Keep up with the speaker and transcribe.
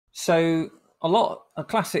So a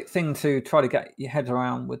classic thing to try to get your head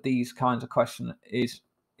around with these kinds of questions is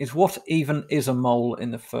what even is a mole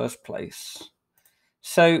in the first place?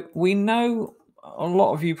 So we know, a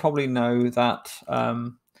lot of you probably know that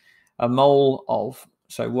a mole of,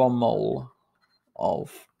 so 1 mole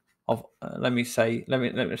of let me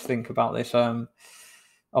just think about this,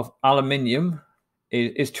 of aluminium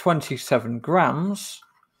is 27 grams,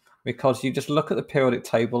 because you just look at the periodic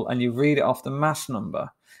table and you read it off the mass number.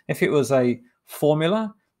 If it was a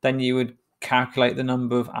formula, then you would calculate the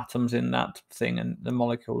number of atoms in that thing and the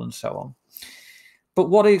molecule and so on. But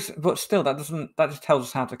still, that just tells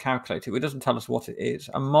us how to calculate it. It doesn't tell us what it is.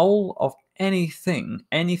 A mole of anything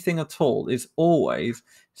at all, is always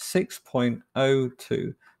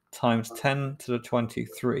 6.02 times 10 to the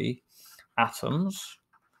 23 atoms,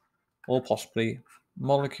 or possibly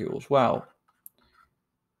molecules. Well,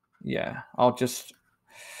 yeah,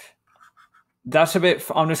 that's a bit,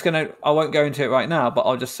 I won't go into it right now, but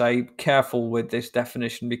I'll just say careful with this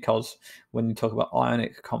definition, because when you talk about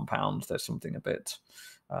ionic compounds, there's something a bit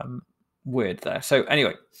weird there. So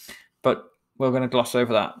anyway, but we're going to gloss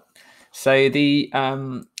over that. So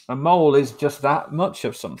a mole is just that much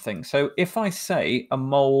of something. So if I say a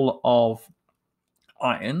mole of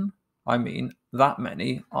iron, I mean that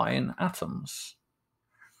many iron atoms.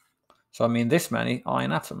 So I mean this many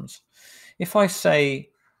iron atoms. If I say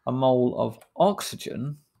a mole of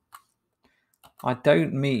oxygen, I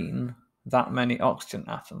don't mean that many oxygen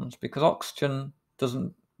atoms, because oxygen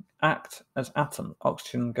doesn't act as atom.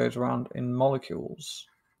 Oxygen goes around in molecules.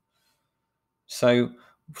 So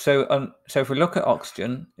if we look at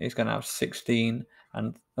oxygen, it's going to have 16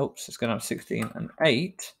 and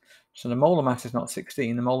 8. So the molar mass is not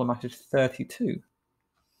 16, the molar mass is 32.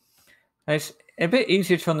 And it's a bit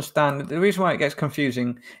easier to understand. The reason why it gets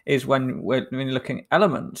confusing is when you're looking at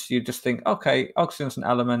elements, you just think, okay, oxygen's an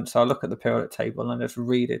element, so I look at the periodic table and just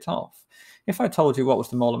read it off. If I told you what was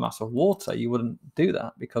the molar mass of water, you wouldn't do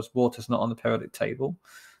that, because water's not on the periodic table.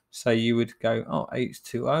 So you would go,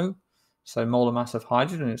 H2O. So molar mass of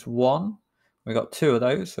hydrogen is 1. We've got 2 of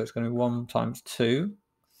those, so it's going to be 1 times 2.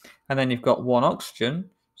 And then you've got 1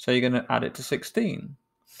 oxygen, so you're going to add it to 16.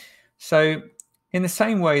 So in the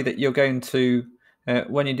same way that you're going to,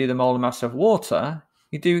 when you do the molar mass of water,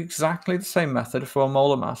 you do exactly the same method for a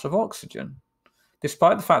molar mass of oxygen.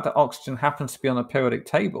 Despite the fact that oxygen happens to be on the periodic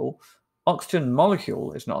table, oxygen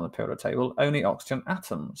molecule is not on the periodic table, only oxygen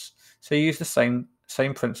atoms. So you use the same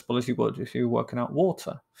principle as you would if you were working out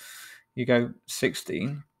water. You go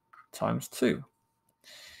 16 times 2.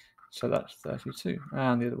 So that's 32.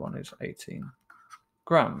 And the other one is 18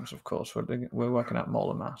 grams, of course. We're working out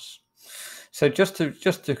molar mass. So just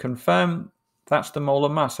to confirm, that's the molar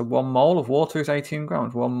mass. So 1 mole of water is 18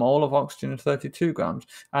 grams. 1 mole of oxygen is 32 grams.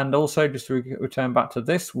 And also, just to return back to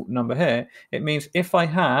this number here, it means if I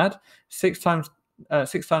had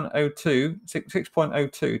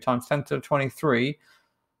 6.02 times 10 to the 23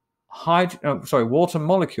 water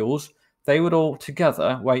molecules, they would all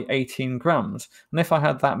together weigh 18 grams. And if I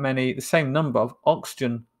had the same number of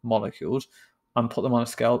oxygen molecules and put them on a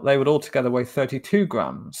scale, they would all together weigh 32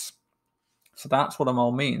 grams. So that's what a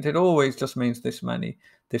mole means. It always just means this many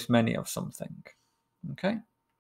of something. Okay.